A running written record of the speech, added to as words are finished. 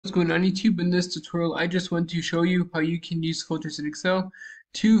what's going on YouTube? In this tutorial I just want to show you how you can use filters in Excel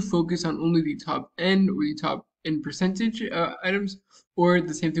to focus on only the top n or the top n percentage items, or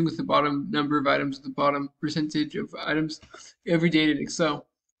the same thing with the bottom number of items, the bottom percentage of items, every data in Excel. So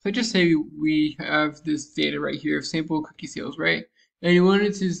let's just say we have this data right here of sample cookie sales, right? And you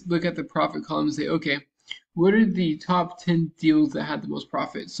wanted to look at the profit column and say, okay, what are the top 10 deals that had the most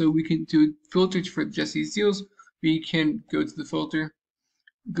profit? So we can do filters for just these deals. We can go to the filter,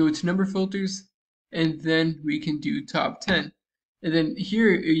 go to number filters, and then we can do top 10. And then here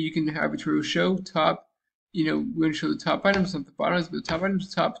you can arbitrarily show top, we're going to show the top items, not the bottoms, but the top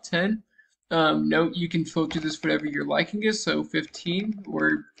items, top 10. Note you can filter this whatever your liking is, so 15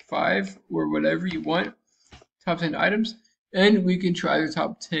 or 5 or whatever you want, top 10 items. And we can try the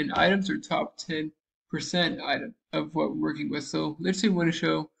top 10 items or top 10% item of what we're working with. So let's say we want to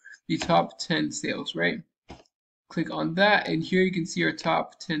show the top 10 sales, right? Click on that, and here you can see our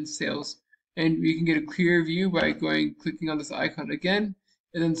top 10 sales, and we can get a clear view by clicking on this icon again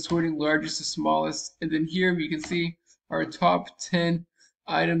and then sorting largest to smallest. And then here we can see our top 10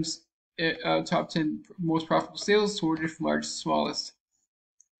 items, top 10 most profitable sales sorted from largest to smallest.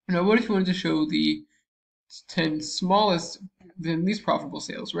 Now what if you wanted to show the 10 smallest then least profitable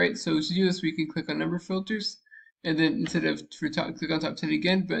sales, right? So to do this we can click on number filters, and then instead of click on top 10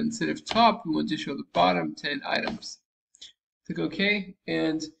 again, but instead of top, we want to show the bottom 10 items. Click OK,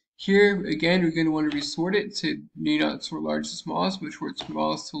 and here again, we're going to want to resort it to not sort largest to smallest, but sort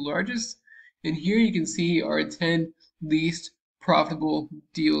smallest to largest. And here you can see our 10 least profitable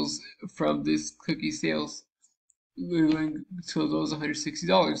deals from this cookie sales. We're going to those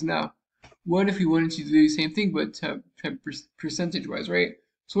 $160. Now, what if we wanted to do the same thing, but percentage-wise, right?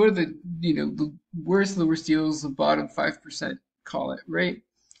 So what are the the worst of the worst deals, the bottom 5%, call it, right?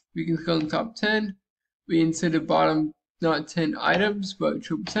 We can click on the top 10. We instead of bottom not 10 items, but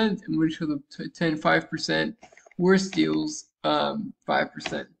 2%, and we're going to show the 10 5% worst deals, 5%.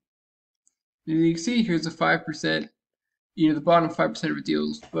 And you can see here's the 5%, the bottom 5% of the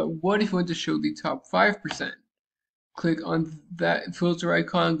deals. But what if we want to show the top 5%? Click on that filter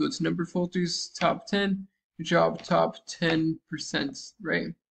icon, go to number filters, top 10, and drop top 10%,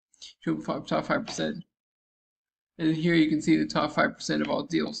 right? Show top 5%. And here you can see the top 5% of all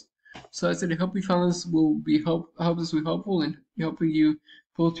deals. So I said, I hope you found this will be helpful in helping you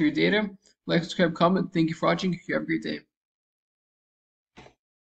filter your data. Like, subscribe, comment. Thank you for watching. You have a great day.